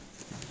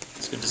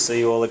Good to see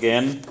you all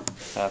again.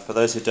 For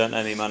those who don't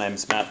know me, my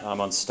name's Matt. I'm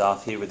on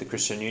staff here with the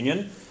Christian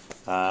Union,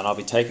 and I'll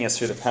be taking us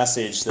through the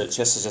passage that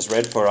Chester's just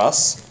read for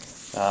us,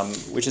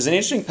 which is an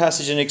interesting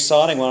passage and an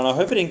exciting one, and I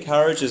hope it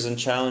encourages and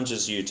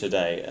challenges you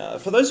today.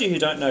 For those of you who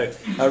don't know,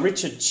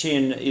 Richard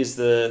Chin is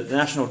the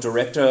National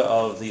Director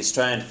of the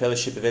Australian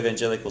Fellowship of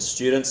Evangelical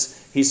Students.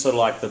 He's sort of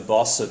like the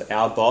boss of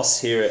our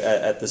boss here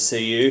at the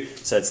CU,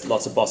 so it's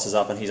lots of bosses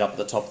up and he's up at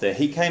the top there.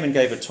 He came and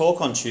gave a talk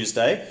on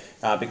Tuesday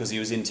because he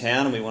was in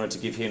town and we wanted to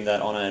give him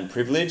that honour and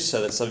privilege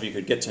so that some of you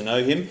could get to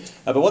know him.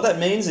 But what that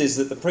means is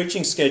that the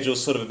preaching schedule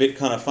is sort of a bit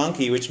kind of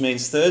funky, which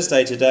means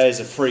Thursday today is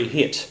a free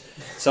hit.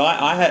 So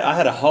I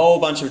had a whole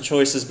bunch of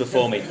choices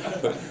before me.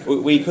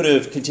 We could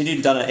have continued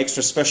and done an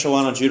extra special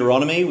one on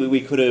Deuteronomy.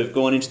 We could have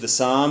gone into the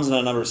Psalms and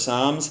a number of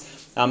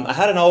Psalms. I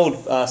had an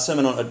old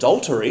sermon on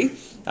adultery,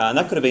 and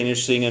that could have been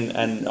interesting,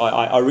 and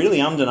I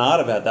really ummed and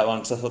ahed about that one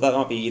because I thought that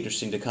might be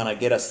interesting to kind of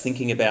get us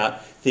thinking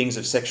about things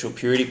of sexual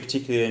purity,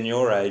 particularly in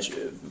your age.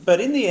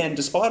 But in the end,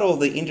 despite all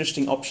the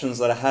interesting options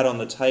that I had on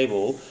the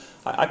table,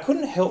 I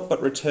couldn't help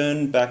but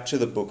return back to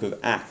the book of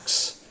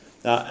Acts.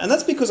 And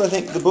that's because I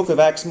think the book of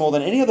Acts, more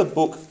than any other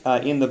book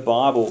in the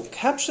Bible,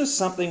 captures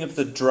something of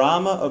the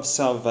drama of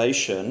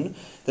salvation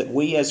that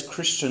we as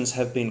Christians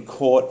have been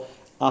caught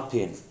up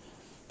in.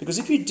 Because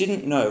if you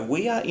didn't know,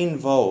 we are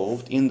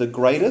involved in the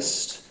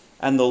greatest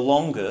and the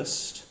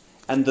longest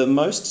and the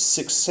most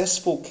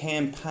successful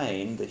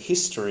campaign the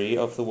history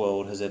of the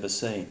world has ever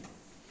seen.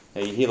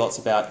 Now, you hear lots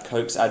about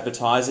Coke's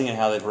advertising and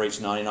how they've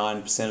reached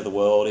 99% of the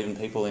world, even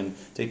people in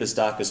deepest,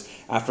 darkest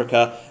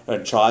Africa,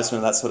 tribesmen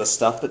and that sort of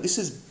stuff. But this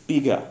is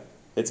bigger.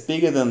 It's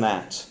bigger than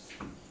that.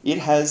 It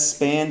has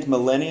spanned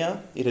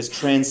millennia, it has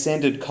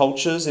transcended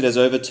cultures, it has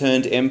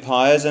overturned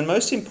empires, and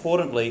most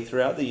importantly,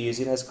 throughout the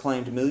years, it has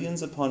claimed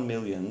millions upon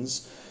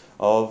millions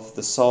of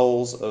the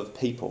souls of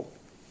people.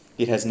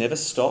 It has never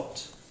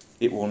stopped,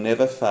 it will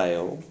never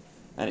fail,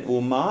 and it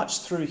will march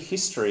through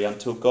history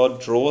until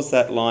God draws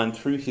that line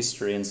through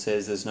history and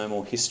says there's no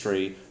more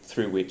history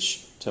through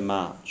which to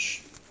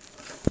march.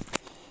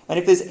 And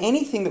if there's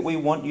anything that we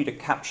want you to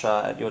capture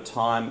at your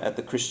time at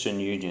the Christian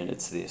Union,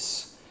 it's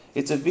this.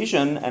 It's a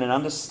vision and an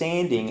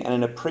understanding and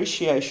an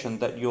appreciation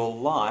that your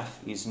life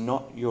is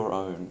not your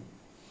own.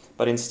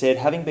 But instead,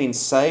 having been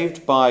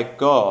saved by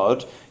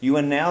God, you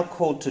are now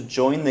called to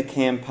join the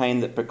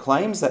campaign that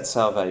proclaims that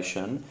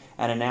salvation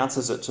and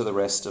announces it to the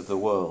rest of the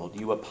world.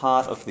 You are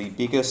part of the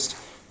biggest,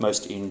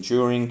 most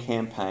enduring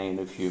campaign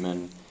of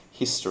human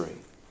history.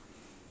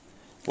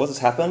 What has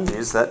happened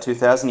is that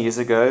 2,000 years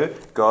ago,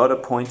 God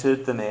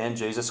appointed the man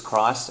Jesus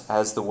Christ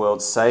as the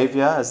world's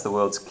saviour, as the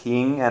world's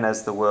king, and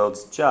as the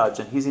world's judge.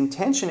 And his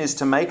intention is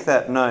to make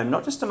that known,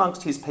 not just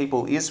amongst his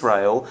people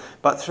Israel,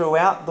 but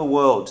throughout the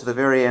world, to the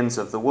very ends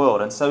of the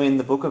world. And so in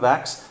the book of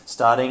Acts,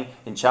 starting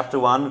in chapter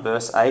 1,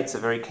 verse 8, it's a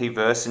very key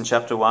verse in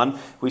chapter 1,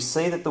 we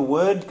see that the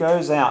word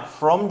goes out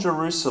from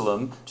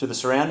Jerusalem to the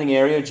surrounding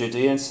area,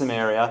 Judea and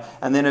Samaria,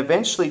 and then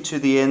eventually to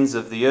the ends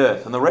of the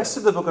earth. And the rest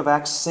of the book of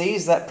Acts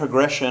sees that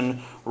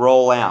progression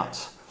roll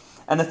out.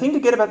 And the thing to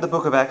get about the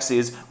book of Acts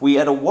is we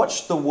are to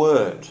watch the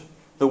Word.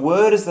 The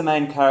Word is the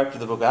main character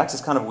of the book of Acts.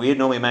 It's kind of weird.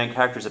 Normally a main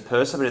character is a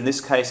person, but in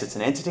this case it's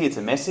an entity, it's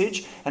a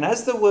message. And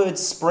as the Word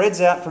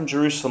spreads out from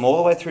Jerusalem all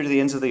the way through to the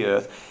ends of the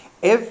earth,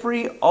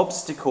 every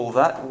obstacle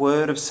that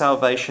word of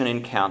salvation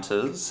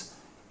encounters,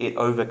 it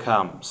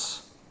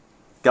overcomes.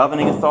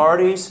 Governing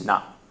authorities?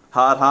 Nah.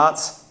 Hard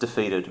hearts?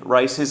 Defeated.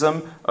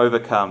 Racism?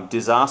 Overcome.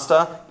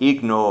 Disaster?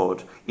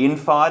 Ignored.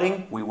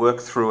 Infighting? We work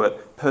through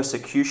it.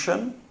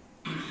 Persecution?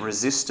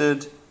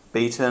 Resisted,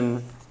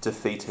 beaten,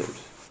 defeated.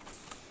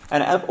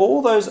 And of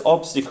all those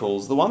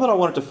obstacles, the one that I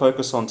wanted to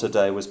focus on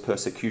today was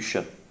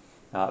persecution.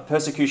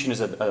 Persecution is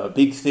a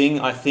big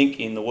thing, I think,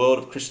 in the world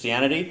of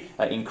Christianity,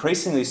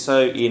 increasingly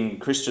so in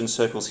Christian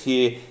circles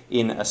here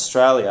in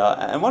Australia.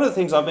 And one of the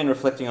things I've been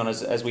reflecting on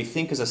as we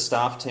think as a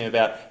staff team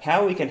about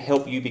how we can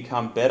help you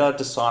become better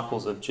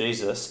disciples of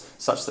Jesus,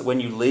 such that when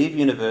you leave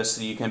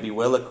university you can be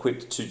well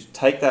equipped to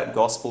take that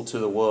gospel to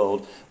the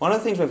world. One of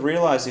the things we've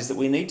realised is that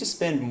we need to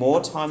spend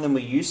more time than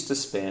we used to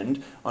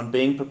spend on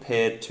being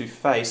prepared to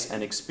face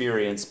and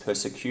experience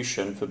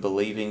persecution for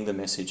believing the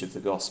message of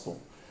the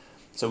gospel.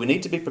 So we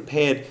need to be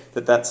prepared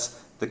that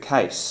that's the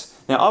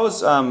case. Now, I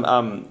was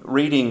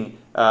reading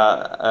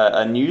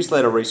a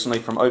newsletter recently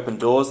from Open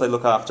Doors. They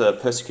look after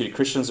persecuted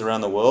Christians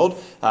around the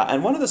world.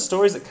 And one of the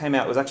stories that came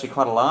out was actually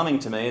quite alarming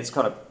to me. It's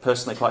kind of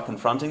personally quite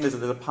confronting. There's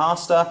a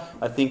pastor,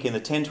 I think, in the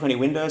 1020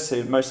 window,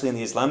 so mostly in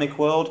the Islamic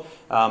world.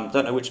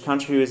 Don't know which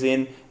country he was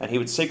in. And he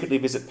would secretly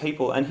visit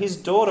people. And his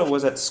daughter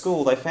was at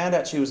school. They found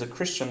out she was a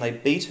Christian. They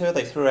beat her.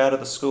 They threw her out of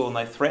the school. And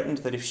they threatened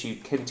that if she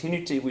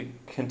continued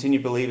to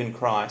believe in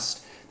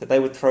Christ, that they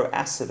would throw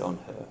acid on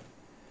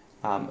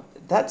her.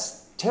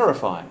 That's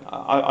terrifying.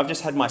 I've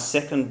just had my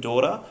second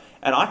daughter,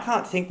 and I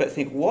can't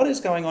think what is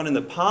going on in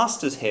the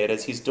pastor's head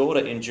as his daughter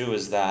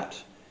endures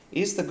that?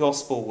 Is the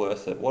gospel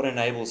worth it? What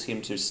enables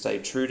him to stay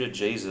true to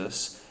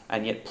Jesus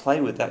and yet play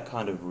with that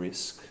kind of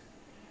risk?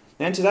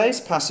 Now in today's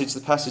passage,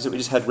 the passage that we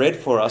just had read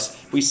for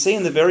us, we see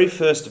in the very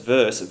first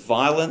verse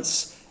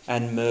violence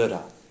and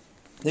murder.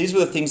 These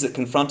were the things that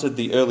confronted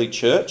the early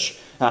church.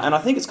 And I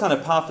think it's kind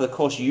of par for the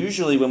course.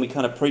 Usually when we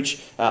kind of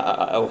preach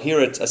or hear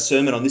a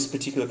sermon on this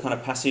particular kind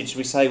of passage,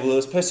 we say, well, there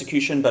was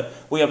persecution, but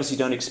we obviously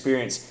don't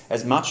experience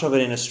as much of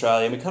it in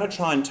Australia. And we kind of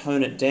try and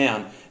tone it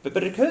down. But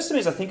it occurs to me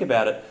as I think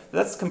about it,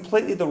 that's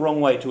completely the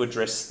wrong way to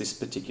address this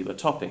particular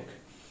topic.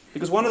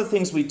 Because one of the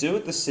things we do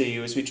at the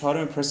CU is we try to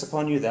impress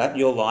upon you that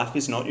your life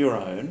is not your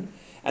own,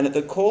 and that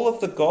the call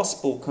of the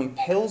gospel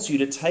compels you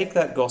to take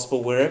that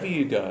gospel wherever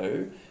you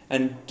go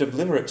and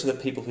deliver it to the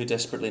people who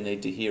desperately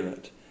need to hear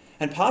it.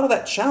 And part of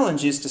that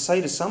challenge is to say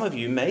to some of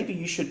you, maybe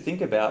you should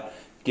think about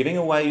giving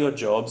away your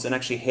jobs and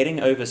actually heading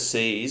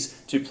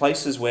overseas to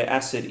places where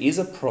acid is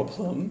a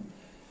problem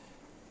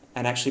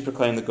and actually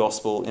proclaim the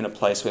gospel in a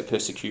place where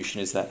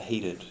persecution is that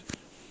heated.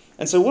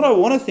 And so what I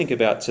want to think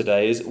about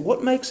today is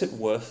what makes it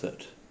worth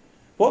it?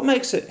 What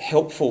makes it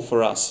helpful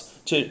for us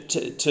to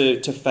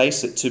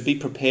face it, to be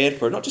prepared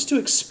for it, not just to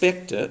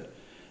expect it,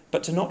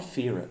 but to not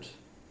fear it,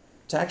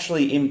 to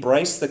actually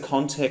embrace the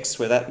context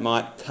where that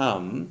might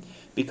come,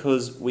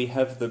 because we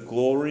have the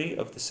glory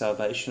of the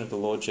salvation of the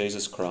Lord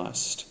Jesus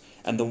Christ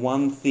and the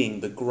one thing,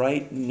 the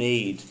great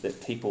need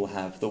that people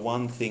have, the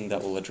one thing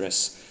that will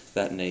address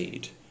that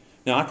need.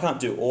 Now, I can't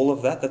do all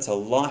of that. That's a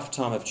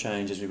lifetime of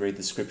change as we read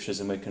the scriptures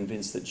and we're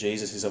convinced that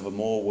Jesus is of a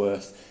more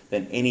worth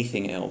than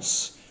anything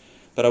else.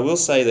 But I will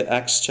say that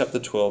Acts chapter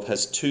 12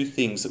 has two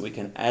things that we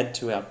can add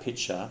to our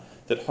picture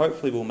that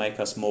hopefully will make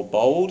us more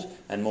bold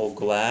and more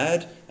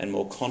glad and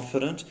more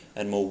confident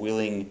and more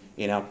willing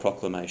in our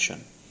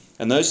proclamation.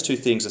 And those two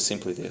things are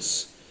simply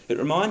this. It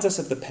reminds us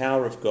of the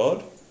power of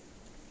God,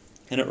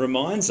 and it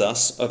reminds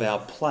us of our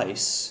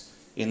place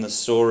in the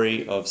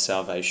story of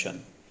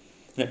salvation.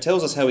 And it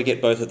tells us how we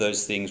get both of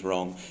those things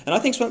wrong. And I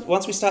think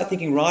once we start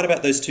thinking right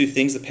about those two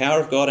things, the power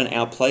of God and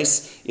our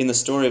place in the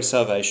story of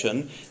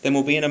salvation, then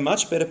we'll be in a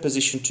much better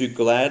position to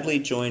gladly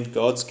join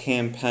God's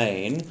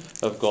campaign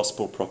of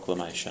gospel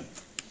proclamation.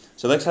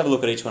 So let's have a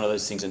look at each one of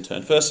those things in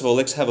turn. First of all,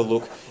 let's have a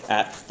look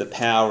at the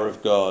power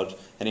of God,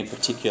 and in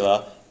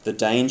particular, the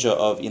danger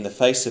of, in the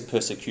face of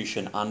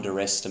persecution,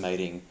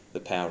 underestimating the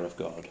power of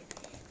God.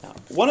 Now,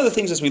 one of the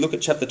things as we look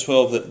at chapter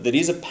 12 that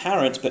is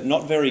apparent but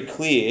not very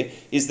clear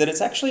is that it's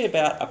actually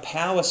about a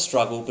power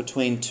struggle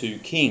between two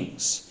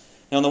kings.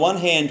 Now, on the one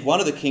hand, one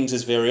of the kings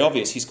is very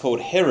obvious. He's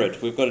called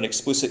Herod. We've got an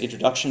explicit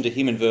introduction to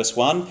him in verse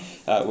 1.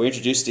 We're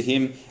introduced to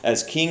him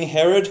as King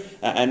Herod,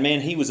 and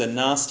man, he was a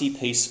nasty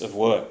piece of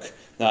work.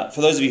 Now,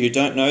 for those of you who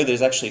don't know,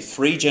 there's actually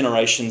 3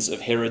 generations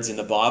of Herods in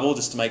the Bible,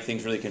 just to make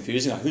things really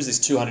confusing. Like, who's this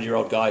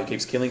 200-year-old guy who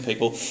keeps killing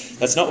people?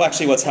 That's not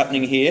actually what's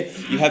happening here.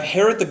 You have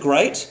Herod the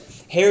Great,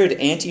 Herod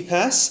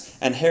Antipas,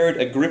 and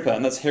Herod Agrippa,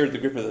 and that's Herod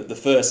Agrippa the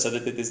first, so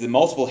that there's the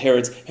multiple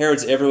Herods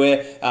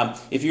everywhere.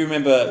 If you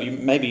remember,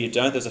 maybe you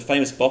don't, there's a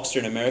famous boxer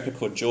in America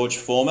called George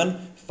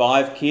Foreman.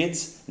 5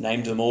 kids,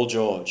 named them all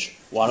George.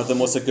 One of them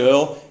was a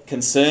girl.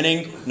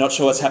 Concerning, not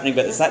sure what's happening,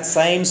 but it's that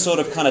same sort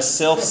of kind of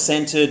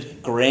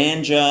self-centered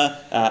grandeur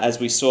as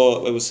we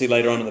will see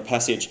later on in the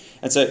passage.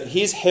 And so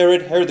here's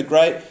Herod the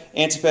Great,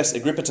 Antipas,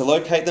 Agrippa to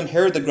locate them.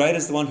 Herod the Great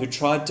is the one who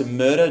tried to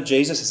murder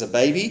Jesus as a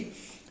baby.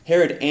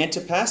 Herod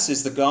Antipas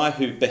is the guy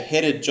who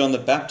beheaded John the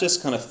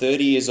Baptist kind of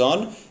 30 years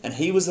on, and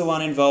he was the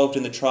one involved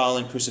in the trial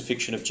and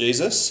crucifixion of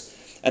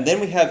Jesus. And then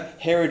we have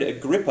Herod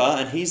Agrippa,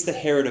 and he's the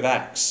Herod of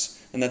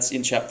Acts, and that's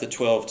in chapter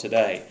 12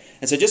 today.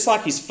 And so just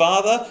like his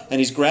father and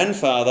his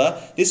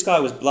grandfather, this guy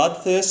was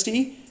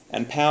bloodthirsty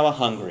and power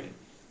hungry.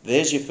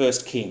 There's your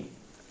first king.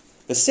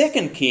 The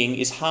second king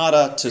is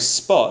harder to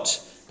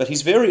spot, but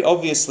he's very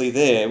obviously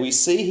there. We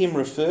see him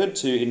referred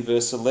to in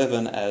verse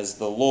 11 as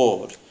the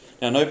Lord.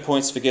 Now, no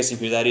points for guessing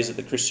who that is at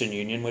the Christian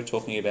Union. We're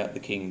talking about the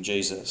King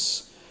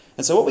Jesus.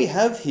 And so what we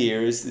have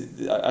here is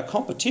a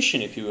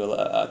competition, if you will,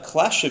 a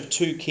clash of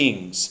two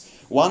kings.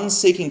 One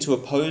seeking to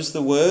oppose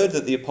the word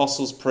that the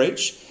apostles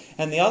preach,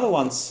 and the other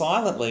one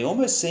silently,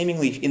 almost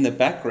seemingly in the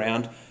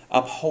background,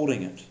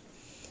 upholding it.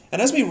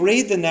 And as we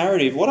read the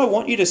narrative, what I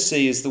want you to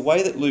see is the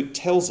way that Luke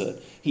tells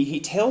it. He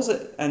tells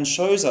it and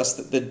shows us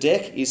that the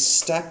deck is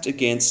stacked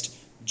against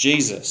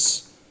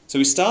Jesus. So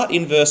we start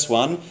in verse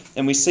 1,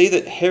 and we see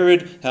that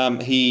Herod,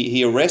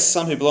 he arrests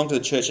some who belong to the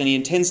church, and he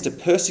intends to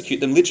persecute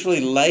them, literally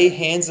lay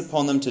hands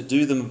upon them to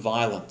do them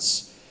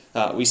violence.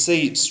 We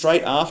see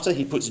straight after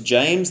he puts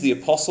James, the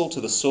apostle,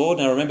 to the sword.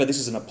 Now remember, this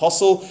is an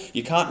apostle.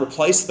 You can't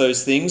replace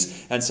those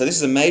things. And so this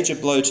is a major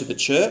blow to the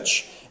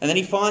church. And then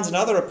he finds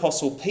another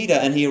apostle, Peter,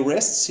 and he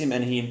arrests him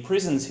and he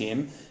imprisons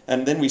him.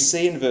 And then we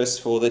see in verse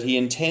 4 that he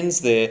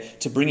intends there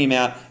to bring him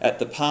out at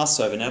the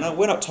Passover. Now,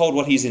 we're not told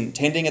what he's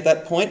intending at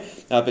that point,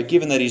 but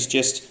given that he's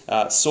just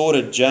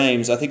sworded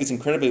James, I think it's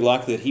incredibly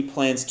likely that he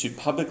plans to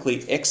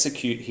publicly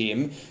execute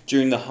him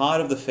during the height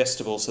of the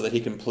festival so that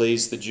he can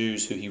please the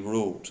Jews who he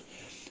ruled.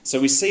 So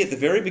we see at the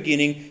very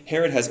beginning,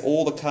 Herod has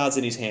all the cards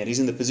in his hand. He's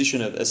in the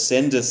position of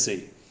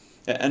ascendancy.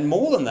 And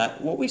more than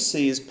that, what we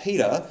see is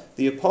Peter,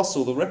 the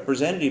apostle, the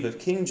representative of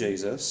King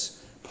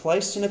Jesus,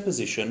 placed in a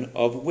position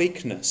of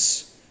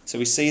weakness. So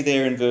we see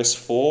there in verse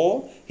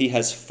 4, he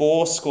has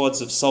 4 squads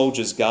of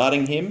soldiers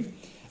guarding him.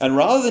 And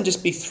rather than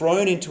just be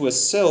thrown into a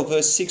cell,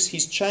 verse 6,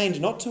 he's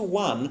chained not to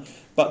one,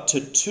 but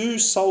to 2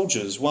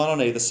 soldiers, one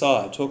on either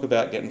side. Talk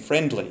about getting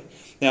friendly.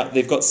 Now,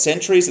 they've got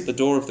sentries at the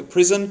door of the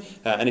prison,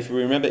 and if you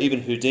remember,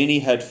 even Houdini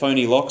had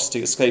phony locks to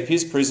escape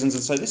his prisons,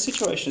 and so this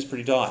situation is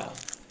pretty dire.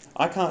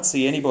 I can't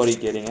see anybody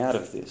getting out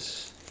of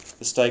this.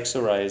 The stakes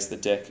are raised, the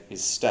deck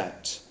is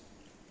stacked.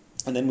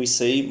 And then we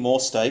see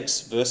more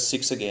stakes, verse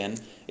 6 again.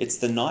 It's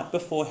the night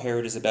before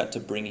Herod is about to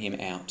bring him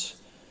out.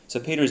 So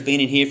Peter has been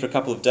in here for a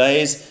couple of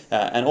days,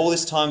 and all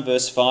this time,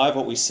 verse 5,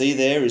 what we see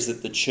there is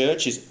that the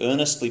church is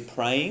earnestly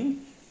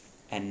praying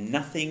and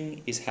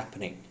nothing is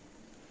happening.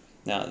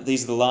 Now,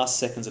 these are the last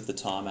seconds of the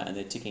timer and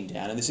they're ticking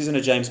down. And this isn't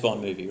a James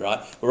Bond movie, right?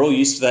 We're all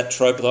used to that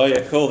trope of, oh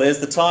yeah, cool, there's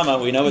the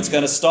timer. We know it's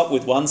going to stop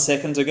with 1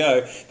 second to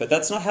go. But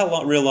that's not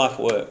how real life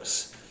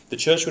works. The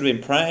church would have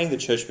been praying, the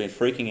church would have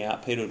been freaking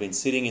out. Peter would have been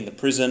sitting in the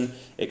prison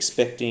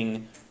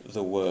expecting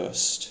the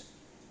worst.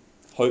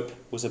 Hope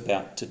was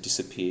about to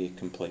disappear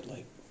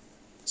completely.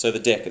 So the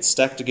deck, it's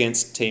stacked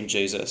against Team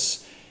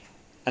Jesus.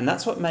 And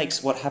that's what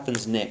makes what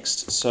happens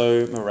next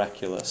so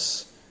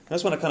miraculous. I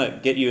just want to kind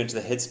of get you into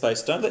the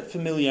headspace. Don't let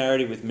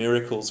familiarity with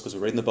miracles, because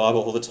we're reading the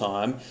Bible all the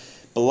time,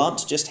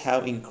 blunt just how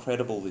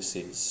incredible this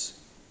is.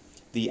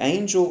 The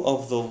angel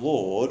of the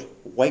Lord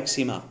wakes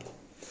him up.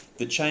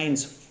 The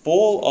chains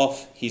fall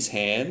off his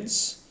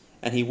hands,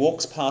 and he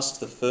walks past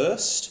the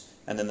first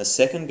and then the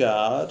second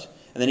guard,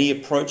 and then he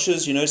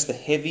approaches, you notice the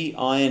heavy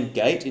iron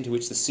gate into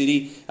which the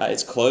city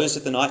is closed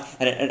at the night,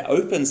 and it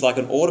opens like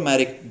an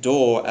automatic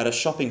door at a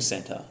shopping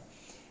centre.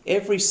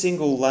 Every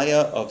single layer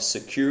of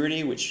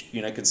security, which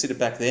considered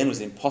back then was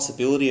the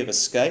impossibility of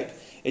escape,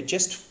 it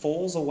just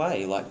falls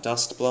away like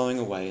dust blowing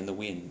away in the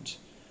wind.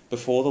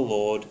 Before the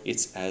Lord,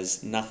 it's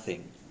as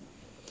nothing.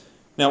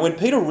 Now, when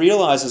Peter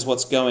realises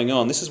what's going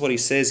on, this is what he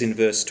says in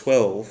verse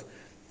 12.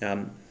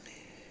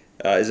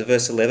 Is it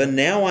verse 11?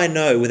 Now I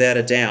know without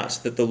a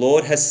doubt that the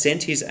Lord has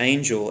sent his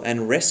angel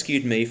and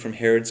rescued me from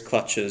Herod's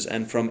clutches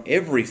and from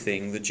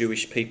everything the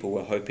Jewish people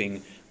were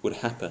hoping would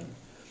happen.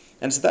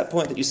 And it's at that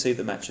point that you see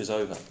the match is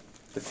over.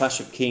 The clash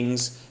of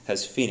kings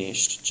has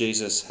finished.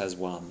 Jesus has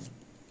won.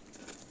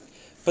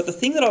 But the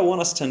thing that I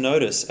want us to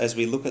notice as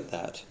we look at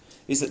that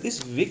is that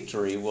this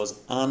victory was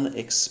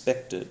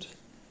unexpected.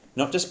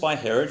 Not just by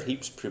Herod, he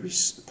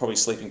was probably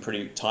sleeping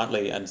pretty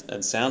tightly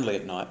and soundly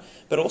at night,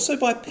 but also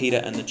by Peter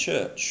and the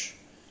church.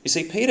 You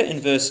see, Peter in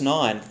verse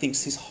 9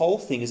 thinks this whole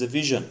thing is a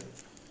vision.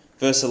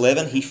 Verse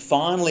 11, he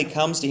finally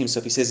comes to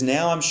himself. He says,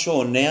 now I'm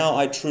sure, now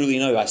I truly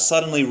know. I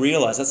suddenly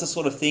realise. That's the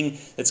sort of thing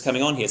that's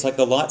coming on here. It's like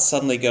the lights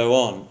suddenly go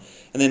on.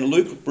 And then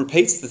Luke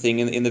repeats the thing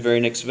in the very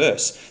next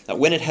verse.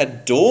 When it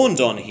had dawned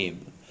on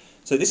him.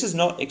 So this is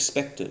not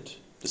expected,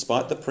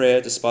 despite the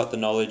prayer, despite the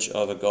knowledge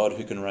of a God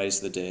who can raise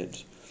the dead.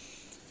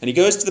 And he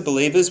goes to the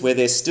believers where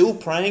they're still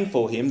praying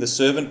for him. The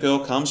servant girl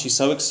comes. She's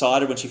so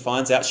excited when she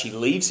finds out. She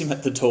leaves him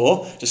at the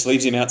door, just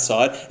leaves him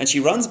outside. And she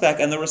runs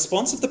back. And the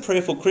response of the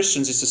prayerful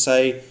Christians is to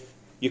say,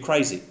 you're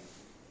crazy.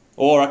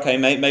 Or, okay,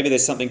 maybe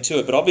there's something to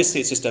it. But obviously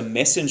it's just a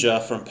messenger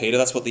from Peter.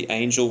 That's what the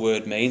angel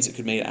word means. It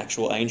could mean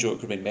actual angel. It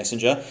could mean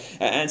messenger.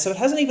 And so it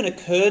hasn't even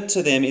occurred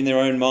to them in their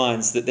own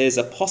minds that there's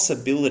a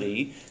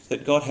possibility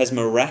that God has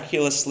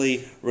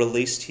miraculously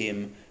released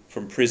him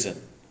from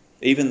prison.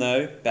 Even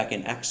though, back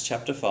in Acts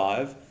chapter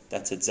 5,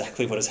 that's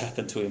exactly what has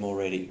happened to him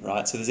already,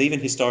 right? So there's even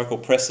historical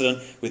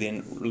precedent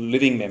within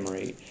living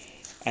memory.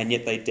 And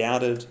yet they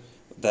doubted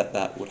that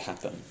that would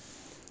happen.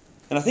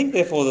 And I think,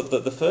 therefore,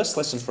 that the first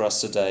lesson for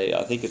us today,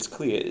 I think it's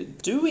clear.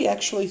 Do we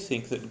actually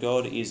think that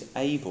God is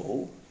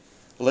able,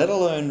 let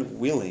alone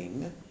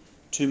willing,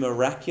 to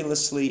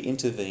miraculously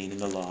intervene in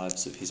the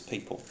lives of his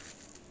people?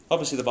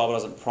 Obviously, the Bible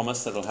doesn't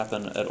promise that it'll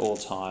happen at all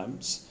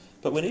times,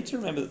 but we need to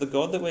remember that the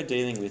God that we're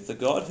dealing with, the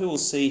God who will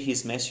see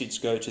his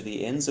message go to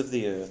the ends of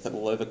the earth, that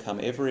will overcome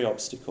every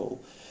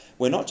obstacle,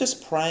 we're not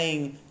just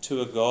praying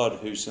to a God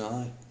who's,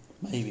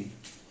 maybe,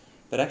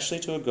 but actually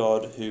to a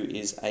God who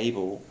is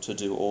able to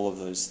do all of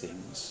those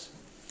things.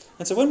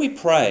 And so when we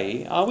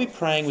pray, are we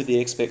praying with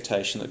the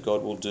expectation that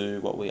God will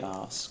do what we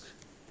ask?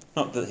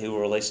 Not that he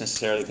will release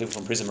necessarily people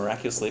from prison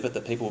miraculously, but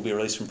that people will be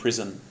released from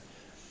prison,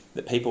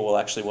 that people will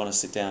actually want to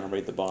sit down and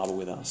read the Bible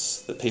with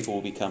us, that people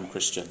will become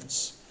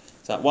Christians.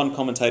 So one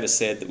commentator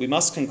said that we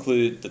must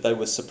conclude that they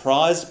were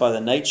surprised by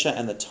the nature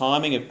and the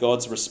timing of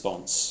God's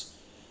response.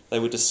 They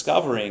were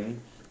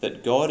discovering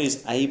that God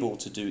is able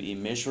to do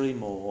immeasurably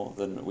more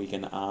than we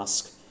can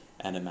ask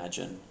and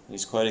imagine.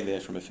 He's quoting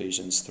there from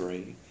Ephesians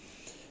 3.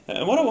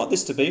 And what I want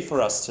this to be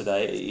for us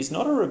today is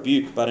not a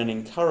rebuke, but an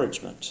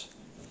encouragement.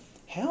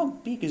 How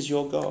big is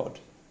your God?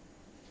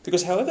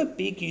 Because however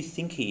big you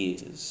think he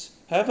is,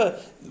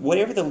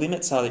 whatever the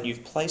limits are that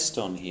you've placed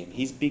on him,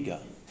 he's bigger.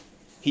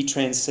 He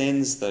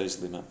transcends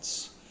those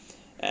limits.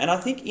 And I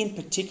think in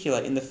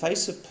particular, in the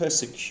face of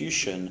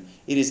persecution,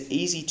 it is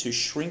easy to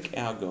shrink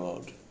our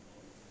God.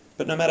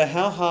 But no matter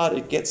how hard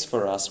it gets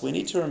for us, we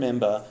need to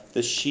remember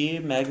the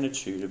sheer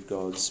magnitude of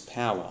God's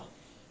power.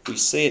 We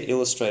see it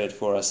illustrated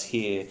for us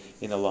here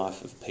in the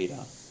life of Peter.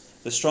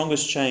 The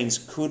strongest chains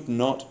could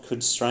not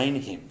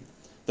constrain him.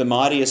 The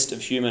mightiest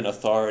of human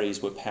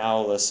authorities were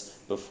powerless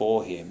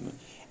before him.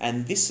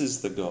 And this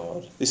is the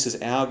God, this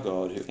is our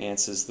God who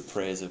answers the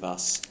prayers of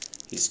us,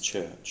 his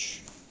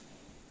church.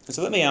 And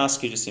so let me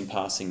ask you just in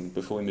passing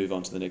before we move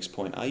on to the next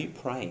point, are you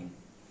praying?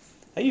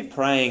 Are you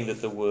praying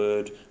that the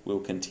word will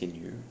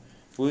continue?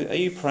 Are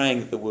you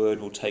praying that the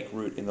word will take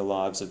root in the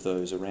lives of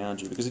those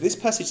around you? Because if this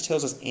passage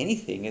tells us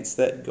anything, it's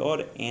that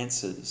God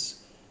answers,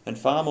 and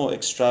far more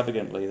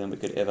extravagantly than we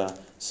could ever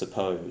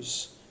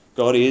suppose.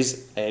 God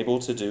is able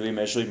to do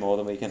immeasurably more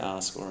than we can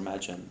ask or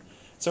imagine.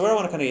 So where I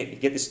want to kind of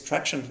get this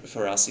traction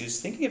for us is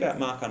thinking about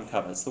Mark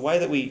Uncovered. It's the way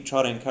that we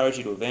try to encourage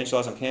you to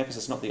evangelise on campus.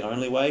 It's not the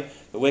only way,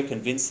 but we're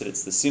convinced that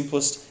it's the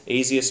simplest,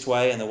 easiest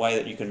way, and the way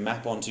that you can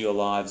map onto your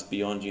lives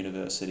beyond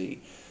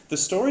university. The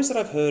stories that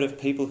I've heard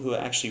of people who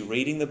are actually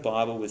reading the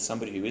Bible with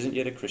somebody who isn't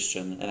yet a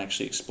Christian and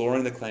actually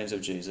exploring the claims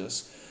of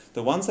Jesus,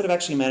 the ones that have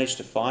actually managed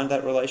to find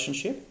that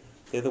relationship,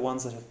 they're the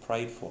ones that have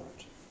prayed for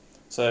it.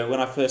 So when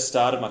I first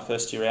started my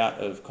first year out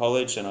of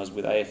college and I was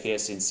with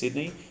AFS in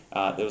Sydney,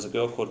 there was a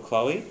girl called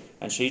Chloe,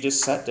 and she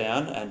just sat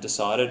down and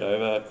decided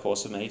over a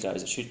course of many days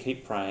that she'd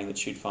keep praying that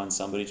she'd find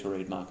somebody to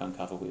read Mark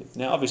Uncovered with.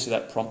 Now obviously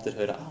that prompted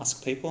her to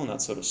ask people and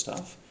that sort of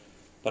stuff,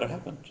 but it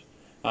happened.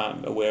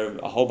 I'm aware of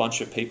a whole bunch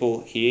of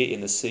people here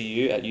in the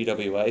CU at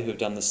UWA who have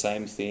done the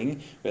same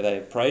thing, where they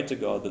have prayed to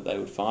God that they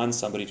would find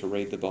somebody to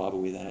read the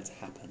Bible with, and it's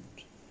happened.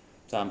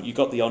 You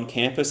got the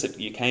on-campus,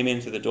 you came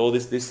in through the door,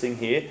 this thing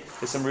here.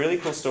 There's some really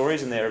cool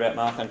stories in there about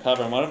Mark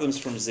Uncovered, and one of them's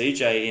from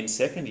ZJ in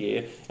second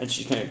year, and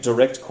she's going to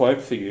direct quote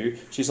for you.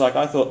 She's like,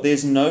 I thought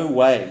there's no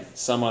way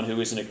someone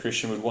who isn't a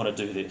Christian would want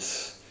to do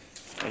this.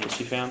 And yet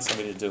she found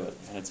somebody to do it,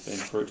 and it's been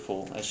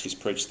fruitful as she's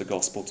preached the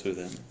gospel to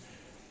them.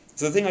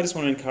 So the thing I just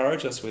want to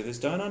encourage us with is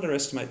don't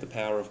underestimate the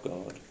power of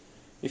God.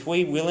 If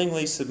we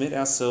willingly submit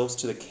ourselves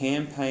to the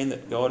campaign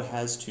that God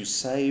has to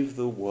save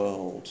the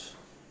world,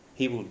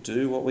 he will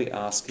do what we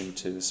ask him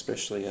to,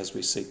 especially as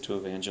we seek to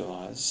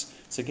evangelise.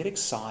 So get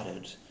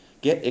excited,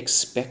 get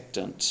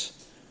expectant.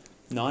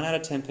 9 out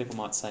of 10 people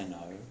might say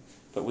no,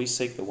 but we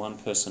seek the one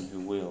person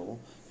who will,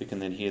 who can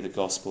then hear the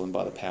gospel and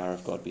by the power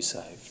of God be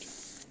saved.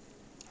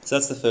 So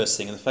that's the first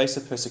thing. In the face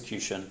of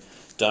persecution,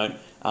 don't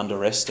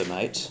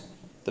underestimate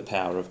the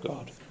power of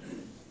God.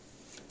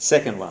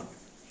 Second one.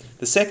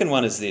 The second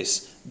one is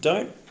this.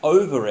 Don't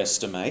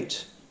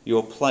overestimate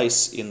your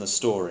place in the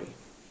story.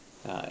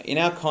 In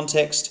our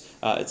context,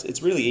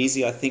 it's really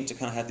easy, I think, to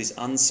kind of have this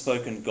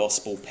unspoken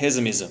gospel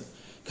pessimism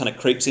kind of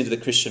creeps into the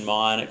Christian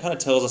mind. It kind of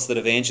tells us that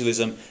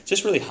evangelism is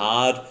just really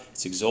hard,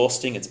 it's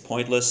exhausting, it's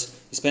pointless.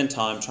 You spend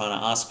time trying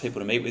to ask people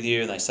to meet with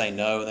you and they say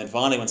no, and then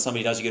finally when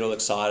somebody does, you get all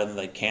excited and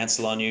they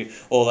cancel on you,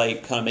 or they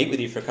kind of meet with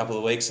you for a couple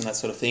of weeks and that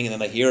sort of thing, and then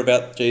they hear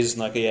about Jesus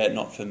and like, yeah,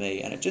 not for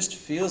me. And it just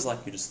feels like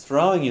you're just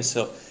throwing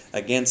yourself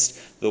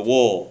against the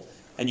wall.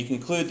 And you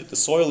conclude that the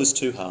soil is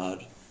too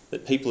hard,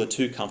 that people are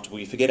too comfortable.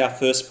 You forget our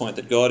first point,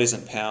 that God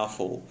isn't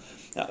powerful.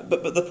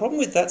 But the problem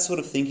with that sort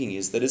of thinking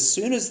is that as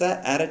soon as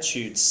that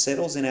attitude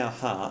settles in our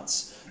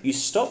hearts, you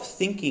stop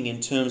thinking in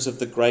terms of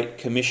the Great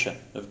Commission,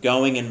 of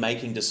going and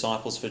making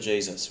disciples for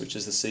Jesus, which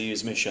is the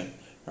CU's mission,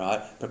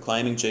 right?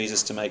 Proclaiming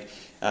Jesus to make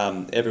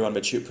everyone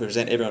mature,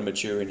 present everyone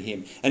mature in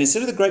him. And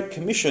instead of the Great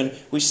Commission,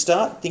 we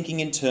start thinking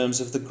in terms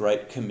of the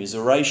Great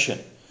Commiseration.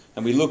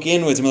 And we look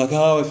inwards and we're like,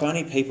 oh, if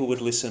only people would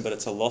listen, but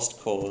it's a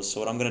lost cause. So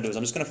what I'm going to do is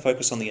I'm just going to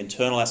focus on the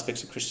internal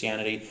aspects of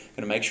Christianity. I'm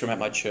going to make sure I'm at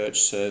my church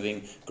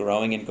serving,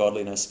 growing in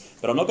godliness.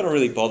 But I'm not going to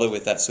really bother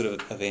with that sort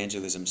of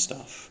evangelism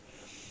stuff.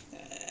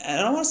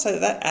 And I want to say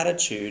that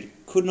attitude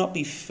could not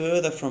be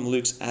further from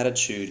Luke's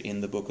attitude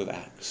in the book of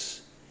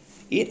Acts.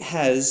 It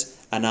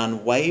has an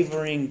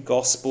unwavering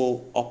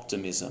gospel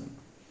optimism.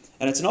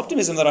 And it's an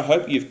optimism that I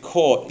hope you've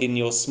caught in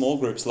your small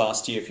groups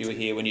last year if you were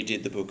here when you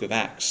did the book of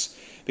Acts.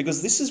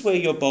 Because this is where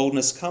your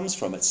boldness comes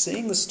from. It's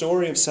seeing the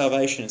story of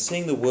salvation and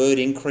seeing the word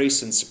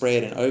increase and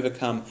spread and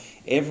overcome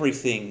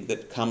everything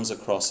that comes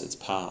across its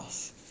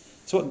path.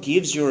 It's what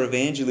gives your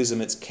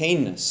evangelism its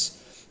keenness,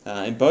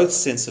 in both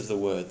sense of the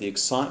word, the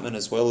excitement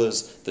as well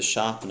as the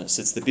sharpness.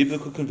 It's the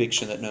biblical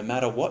conviction that no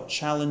matter what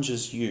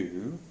challenges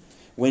you,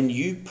 when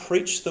you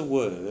preach the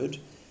word,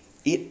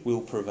 it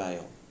will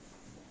prevail.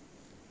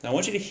 Now I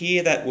want you to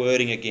hear that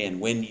wording again.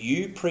 When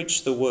you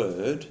preach the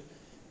word,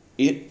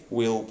 it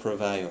will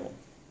prevail.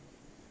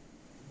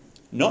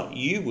 Not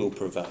you will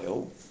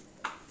prevail,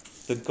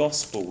 the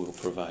gospel will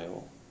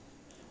prevail.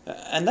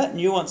 And that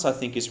nuance, I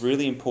think, is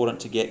really important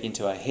to get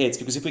into our heads,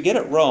 because if we get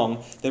it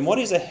wrong, then what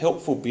is a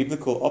helpful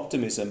biblical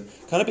optimism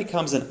kind of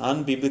becomes an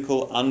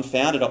unbiblical,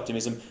 unfounded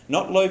optimism,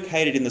 not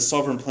located in the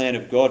sovereign plan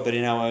of God, but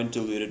in our own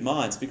deluded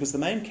minds, because the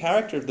main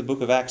character of the book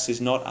of Acts is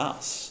not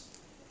us.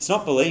 It's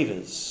not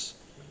believers.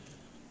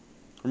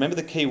 Remember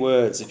the key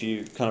words if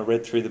you kind of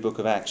read through the book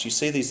of Acts. You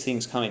see these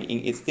things coming.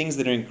 It's things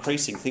that are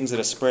increasing, things that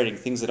are spreading,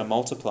 things that are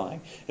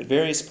multiplying. At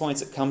various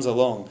points it comes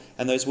along.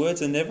 And those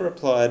words are never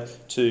applied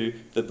to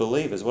the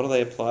believers. What are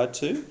they applied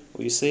to?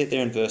 Well, you see it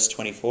there in verse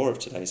 24 of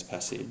today's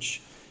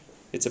passage.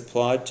 It's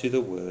applied to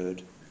the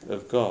word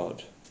of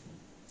God.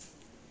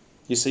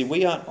 You see,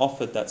 we aren't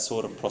offered that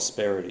sort of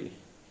prosperity.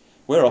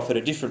 we're offered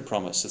a different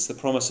promise. It's the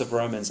promise of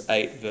Romans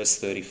 8, verse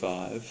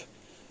 35.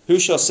 Who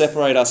shall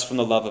separate us from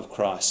the love of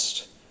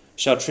Christ?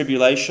 Shall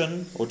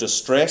tribulation or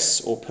distress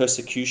or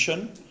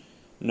persecution?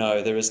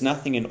 No, there is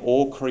nothing in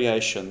all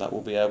creation that will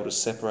be able to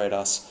separate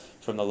us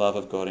from the love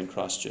of God in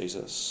Christ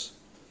Jesus.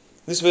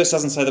 This verse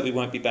doesn't say that we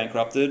won't be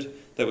bankrupted,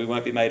 that we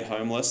won't be made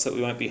homeless, that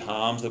we won't be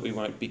harmed, that we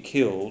won't be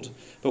killed.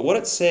 But what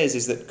it says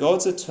is that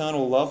God's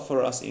eternal love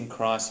for us in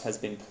Christ has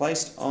been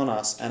placed on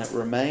us, and it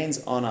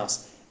remains on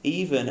us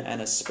even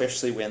and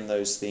especially when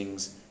those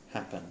things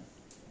happen.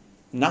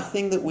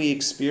 Nothing that we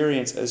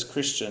experience as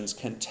Christians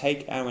can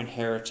take our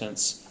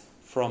inheritance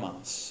from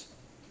us.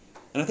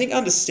 And I think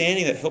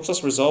understanding that helps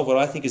us resolve what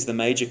I think is the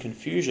major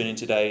confusion in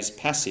today's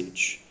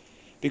passage.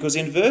 Because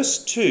in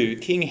verse 2,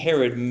 King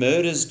Herod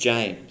murders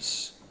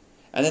James.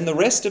 And then the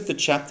rest of the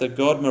chapter,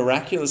 God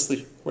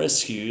miraculously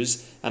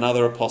rescues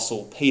another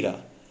apostle,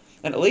 Peter.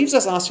 And it leaves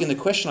us asking the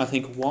question, I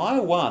think, why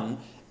one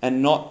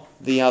and not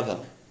the other?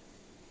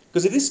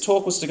 Because if this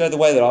talk was to go the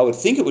way that I would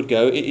think it would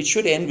go, it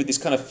should end with this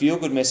kind of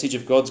feel-good message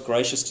of God's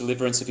gracious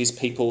deliverance of his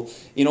people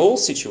in all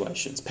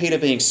situations. Peter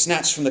being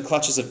snatched from the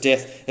clutches of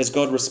death as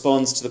God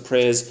responds to the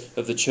prayers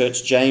of the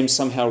church. James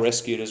somehow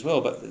rescued as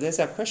well. But there's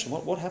our question.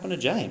 What happened to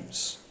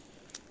James?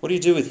 What do you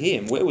do with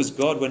him? Where was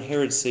God when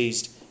Herod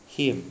seized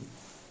him?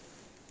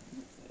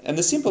 And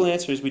the simple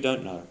answer is we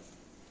don't know.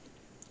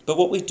 But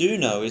what we do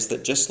know is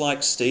that just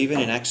like Stephen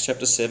in Acts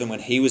chapter 7, when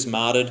he was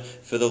martyred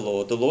for the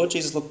Lord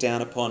Jesus looked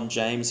down upon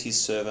James, his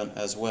servant,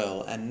 as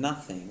well. And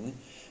nothing,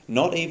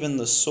 not even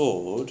the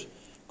sword,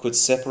 could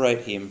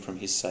separate him from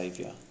his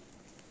Saviour.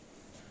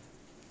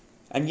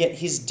 And yet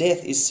his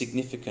death is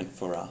significant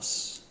for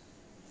us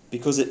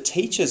because it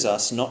teaches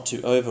us not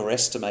to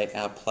overestimate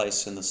our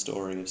place in the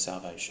story of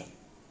salvation.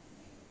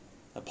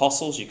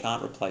 Apostles, you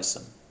can't replace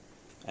them,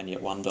 and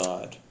yet one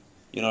died.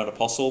 You're not an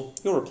apostle,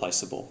 you're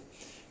replaceable.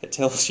 It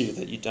tells you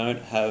that you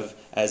don't have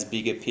as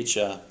big a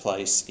picture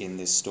place in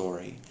this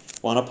story.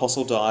 One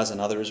apostle dies,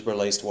 another is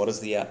released. What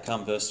is the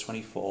outcome? Verse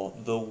 24,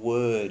 the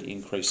word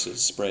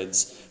increases,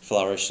 spreads,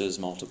 flourishes,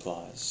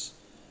 multiplies.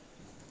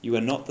 You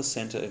are not the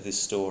centre of this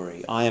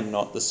story. I am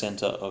not the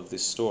centre of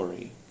this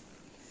story.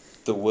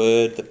 The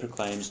word that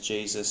proclaims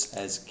Jesus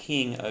as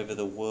king over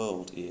the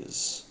world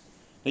is.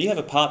 Now, you have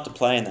a part to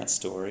play in that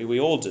story. We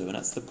all do, and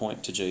that's the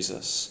point to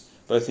Jesus,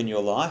 both in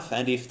your life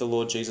and if the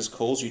Lord Jesus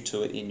calls you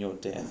to it in your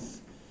death.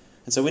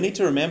 And so we need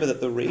to remember that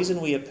the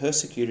reason we are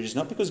persecuted is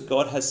not because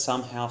God has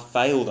somehow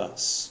failed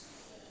us.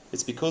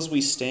 It's because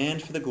we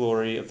stand for the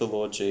glory of the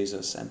Lord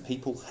Jesus and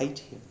people hate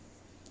him.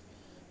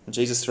 And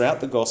Jesus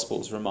throughout the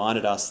Gospels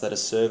reminded us that a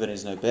servant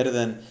is no better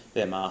than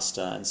their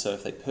master, and so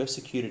if they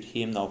persecuted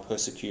him, they'll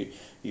persecute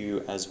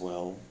you as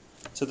well.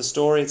 So the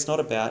story, it's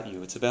not about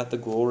you, it's about the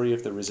glory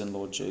of the risen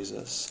Lord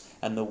Jesus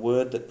and the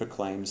word that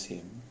proclaims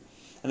him.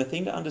 And the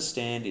thing to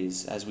understand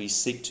is, as we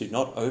seek to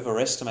not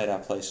overestimate our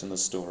place in the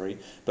story,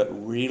 but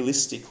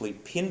realistically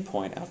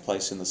pinpoint our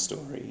place in the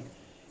story,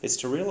 it's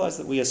to realise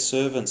that we are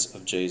servants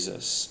of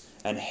Jesus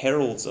and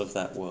heralds of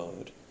that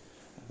word,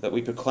 that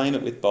we proclaim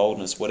it with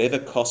boldness, whatever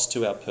cost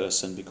to our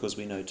person, because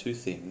we know two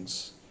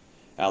things.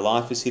 Our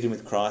life is hidden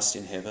with Christ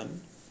in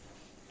heaven,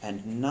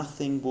 and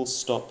nothing will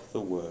stop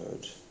the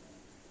word,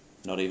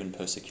 not even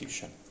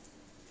persecution.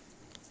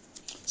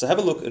 So have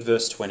a look at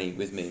verse 20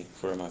 with me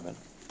for a moment.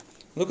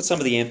 Look at some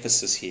of the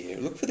emphasis here.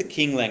 Look for the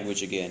king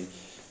language again.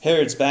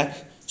 Herod's back,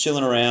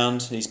 chilling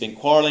around. He's been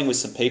quarrelling with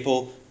some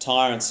people,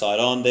 Tyre and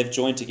Sidon. They've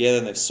joined together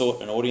and they've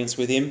sought an audience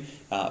with him.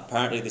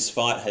 Apparently this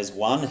fight has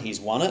won.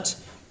 He's won it.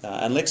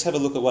 And let's have a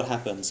look at what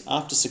happens.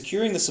 After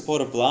securing the support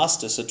of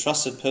Blastus, a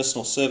trusted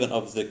personal servant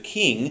of the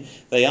king,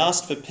 they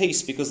asked for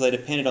peace because they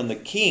depended on the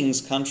king's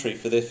country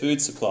for their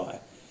food supply.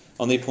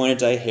 On the appointed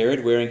day,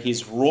 Herod, wearing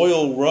his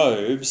royal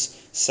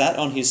robes, sat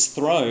on his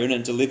throne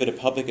and delivered a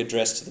public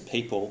address to the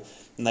people.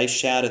 And they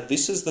shouted,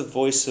 "This is the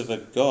voice of a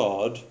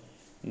God,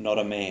 not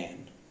a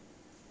man."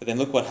 But then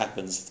look what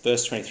happens.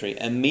 Verse 23,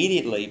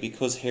 immediately,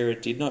 because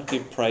Herod did not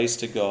give praise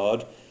to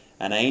God,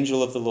 an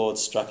angel of the Lord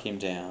struck him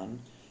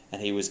down,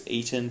 and he was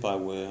eaten by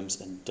worms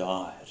and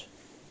died.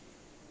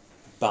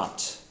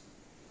 But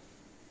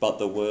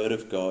the word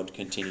of God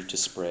continued to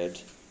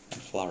spread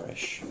and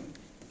flourish.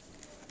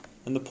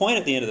 And the point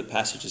at the end of the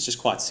passage is just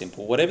quite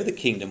simple. Whatever the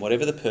kingdom,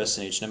 whatever the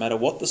personage, no matter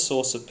what the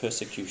source of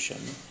persecution,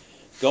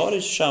 God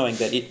is showing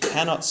that it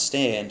cannot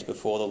stand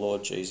before the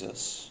Lord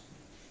Jesus.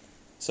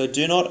 So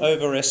do not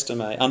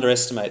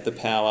underestimate the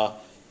power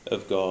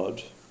of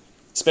God,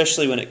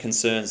 especially when it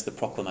concerns the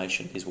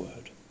proclamation of his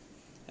word.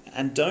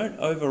 And don't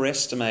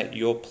overestimate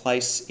your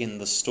place in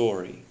the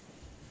story.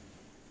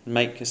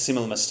 Make a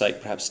similar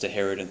mistake perhaps to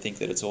Herod and think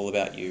that it's all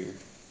about you.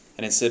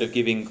 And instead of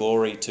giving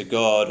glory to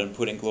God and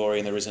putting glory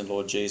in the risen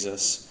Lord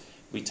Jesus,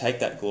 we take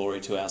that glory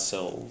to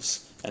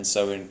ourselves and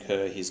so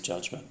incur his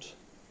judgment.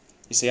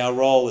 You see, our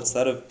role, it's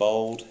that of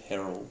bold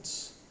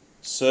heralds,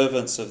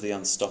 servants of the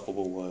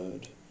unstoppable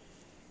word.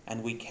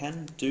 And we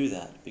can do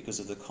that because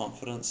of the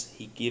confidence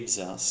he gives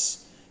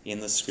us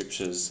in the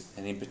scriptures,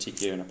 and in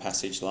particular in a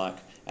passage like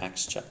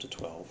Acts chapter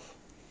 12.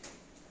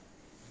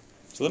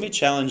 So let me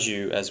challenge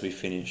you as we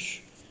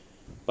finish.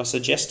 by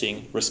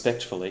suggesting,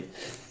 respectfully,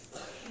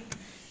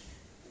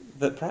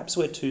 that perhaps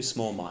we're too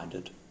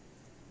small-minded.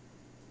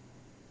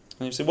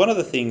 And you see, one of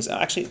the things,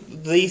 actually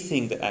the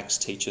thing that Acts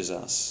teaches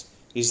us,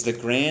 is the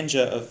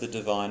grandeur of the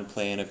divine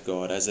plan of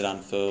God as it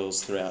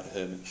unfurls throughout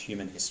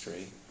human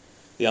history.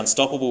 The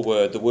unstoppable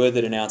word, the word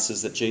that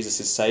announces that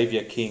Jesus is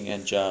Saviour, King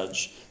and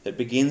Judge, that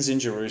begins in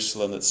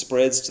Jerusalem, that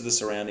spreads to the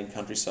surrounding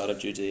countryside of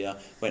Judea,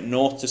 went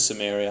north to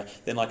Samaria,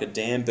 then like a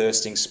dam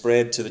bursting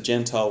spread to the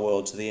Gentile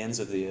world, to the ends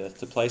of the earth,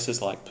 to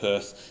places like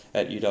Perth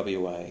at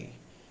UWA.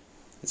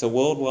 It's a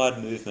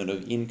worldwide movement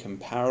of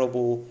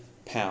incomparable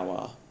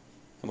power.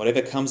 And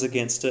whatever comes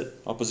against it,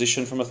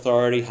 opposition from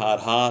authority, hard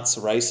hearts,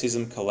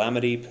 racism,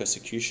 calamity,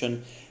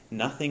 persecution,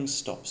 nothing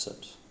stops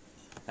it.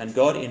 And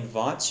God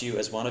invites you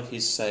as one of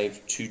his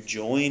saved to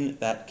join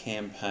that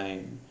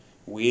campaign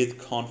with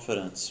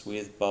confidence,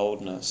 with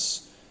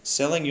boldness,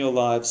 selling your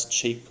lives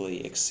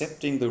cheaply,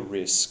 accepting the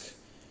risk,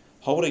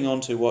 holding on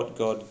to what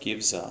God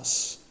gives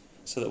us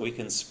so that we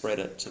can spread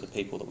it to the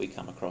people that we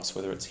come across,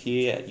 whether it's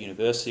here at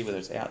university, whether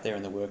it's out there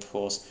in the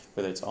workforce,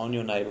 whether it's on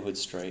your neighbourhood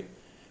street,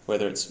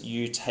 whether it's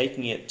you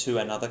taking it to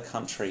another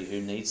country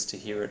who needs to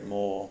hear it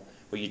more,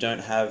 where you don't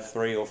have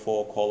 3 or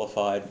 4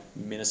 qualified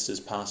ministers,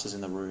 pastors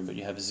in the room, but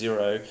you have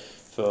 0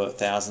 for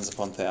thousands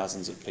upon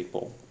thousands of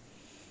people.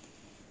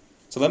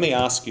 So let me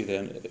ask you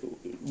then,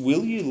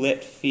 will you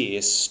let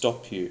fear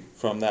stop you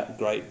from that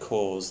great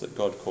cause that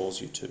God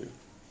calls you to?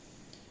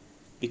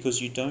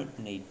 Because you don't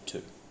need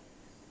to.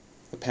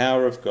 The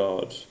power of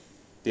God,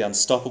 the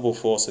unstoppable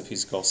force of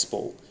his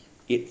gospel,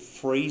 it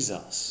frees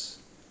us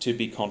to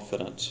be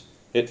confident.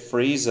 It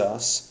frees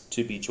us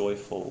to be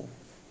joyful.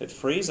 It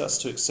frees us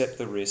to accept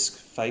the risk,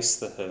 face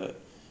the hurt,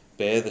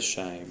 bear the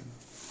shame.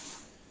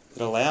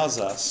 It allows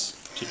us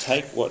to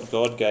take what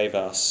God gave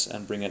us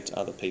and bring it to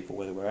other people,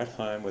 whether we're at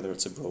home, whether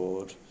it's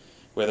abroad,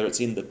 whether it's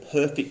in the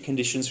perfect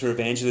conditions for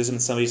evangelism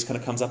and somebody just kind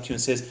of comes up to you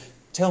and says,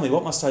 "Tell me,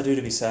 what must I do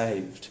to be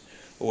saved?"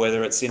 Or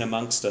whether it's in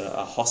amongst a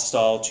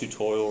hostile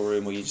tutorial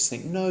room where you just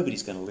think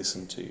nobody's going to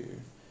listen to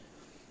you.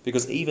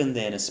 Because even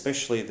then,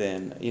 especially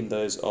then, in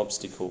those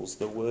obstacles,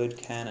 the word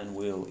can and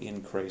will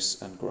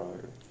increase and grow.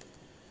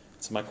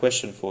 So my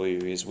question for you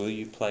is, will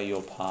you play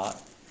your part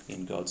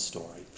in God's story?